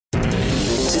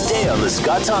today on The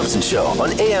Scott Thompson Show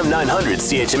on AM 900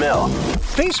 CHML.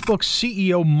 Facebook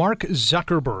CEO Mark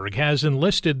Zuckerberg has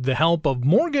enlisted the help of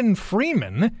Morgan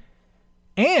Freeman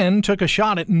and took a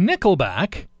shot at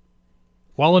Nickelback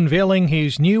while unveiling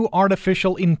his new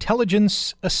artificial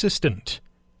intelligence assistant.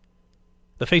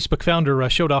 The Facebook founder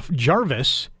showed off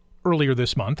Jarvis earlier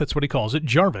this month. That's what he calls it,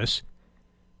 Jarvis,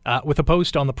 with a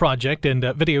post on the project and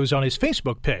videos on his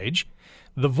Facebook page.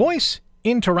 The voice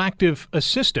interactive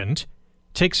assistant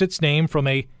takes its name from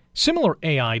a similar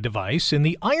AI device in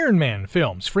the Iron Man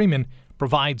films. Freeman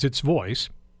provides its voice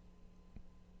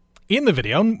in the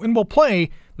video, and we'll play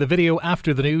the video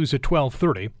after the news at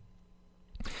 12:30.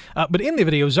 But in the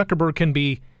video, Zuckerberg can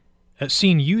be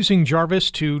seen using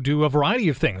Jarvis to do a variety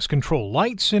of things: control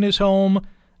lights in his home,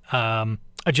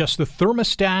 adjust the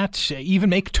thermostat, even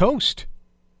make toast.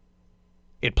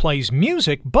 It plays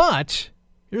music, but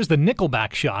here's the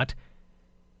Nickelback shot.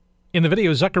 In the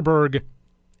video, Zuckerberg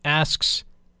asks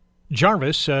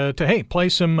Jarvis to play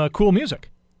some cool music.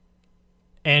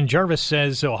 And Jarvis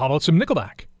says, oh, how about some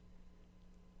Nickelback?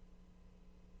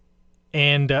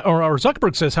 And or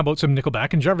Zuckerberg says, how about some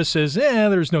Nickelback? And Jarvis says,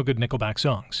 there's no good Nickelback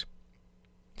songs.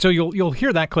 So you'll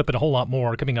hear that clip and a whole lot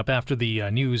more coming up after the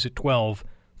news at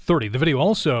 12:30. The video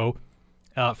also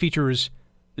features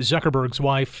Zuckerberg's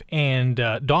wife and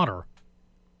daughter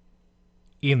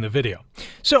in the video.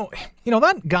 So,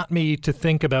 that got me to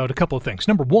think about a couple of things.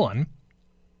 Number one,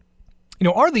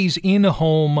 are these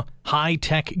in-home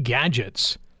high-tech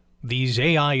gadgets, these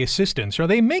AI assistants, are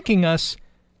they making us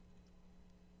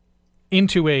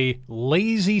into a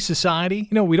lazy society?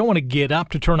 We don't want to get up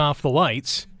to turn off the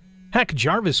lights. Heck,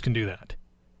 Jarvis can do that.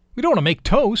 We don't want to make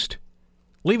toast.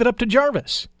 Leave it up to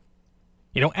Jarvis.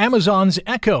 Amazon's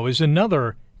Echo is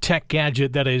another tech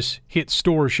gadget that has hit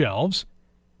store shelves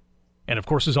and, of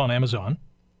course, is on Amazon.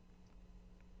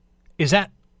 Is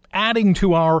that adding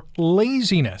to our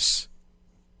laziness?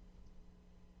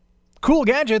 Cool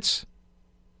gadgets.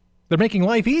 They're making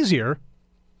life easier.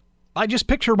 I just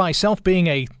picture myself being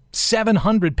a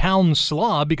 700-pound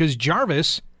slob because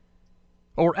Jarvis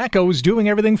or Echo is doing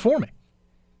everything for me.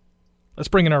 Let's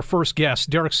bring in our first guest.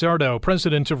 Derek Sardo,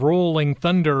 president of Rolling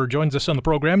Thunder, joins us on the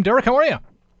program. Derek, how are you?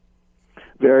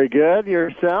 Very good.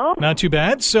 Yourself? Not too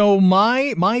bad. So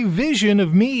my vision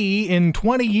of me in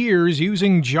 20 years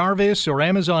using Jarvis or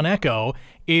Amazon Echo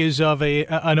is of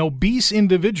an obese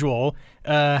individual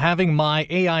having my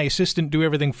AI assistant do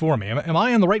everything for me. Am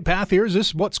I on the right path here? Is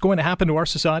this what's going to happen to our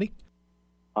society?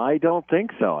 I don't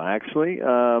think so, actually.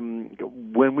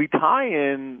 When we tie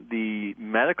in the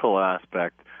medical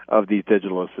aspect of these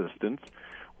digital assistants,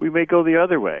 we may go the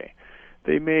other way.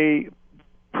 They may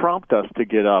prompt us to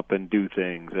get up and do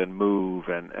things and move,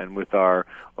 and with our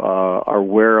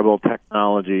wearable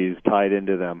technologies tied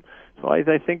into them. So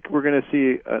I think we're going to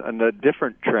see a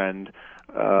different trend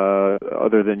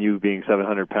other than you being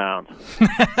 700 pounds.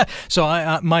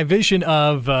 So my vision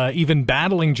of even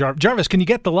battling Jarvis, can you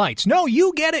get the lights? No,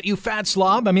 you get it, you fat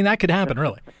slob. I mean, that could happen,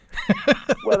 really.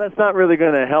 Well, that's not really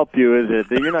going to help you, is it?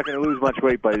 You're not going to lose much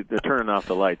weight by turning off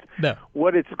the lights. No.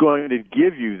 What it's going to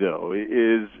give you, though,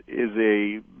 is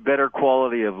a better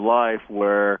quality of life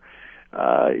where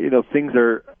things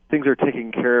are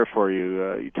taken care of for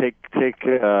you. You take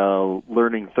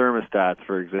learning thermostats,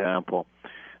 for example.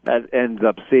 That ends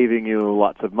up saving you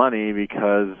lots of money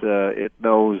because it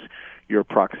knows your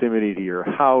proximity to your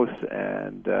house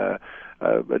and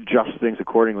adjusts things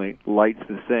accordingly. Lights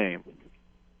the same.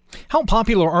 How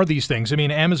popular are these things? I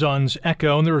mean, Amazon's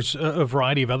Echo, and there's a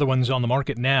variety of other ones on the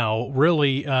market now,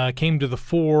 really came to the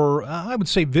fore, I would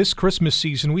say, this Christmas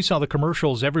season. We saw the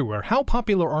commercials everywhere. How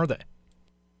popular are they?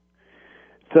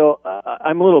 So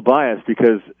I'm a little biased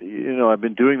because, I've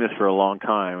been doing this for a long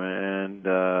time, and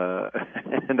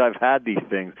I've had these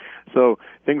things. So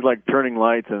things like turning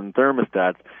lights and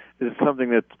thermostats is something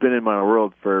that's been in my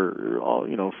world for,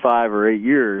 5 or 8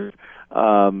 years.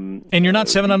 And you're not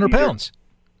 700 pounds.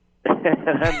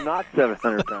 I'm not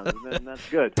 700 pounds, and that's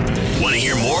good. Want to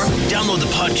hear more? Download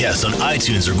the podcast on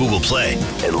iTunes or Google Play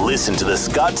and listen to The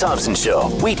Scott Thompson Show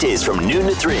weekdays from noon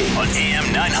to 3 on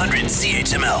AM 900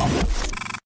 CHML.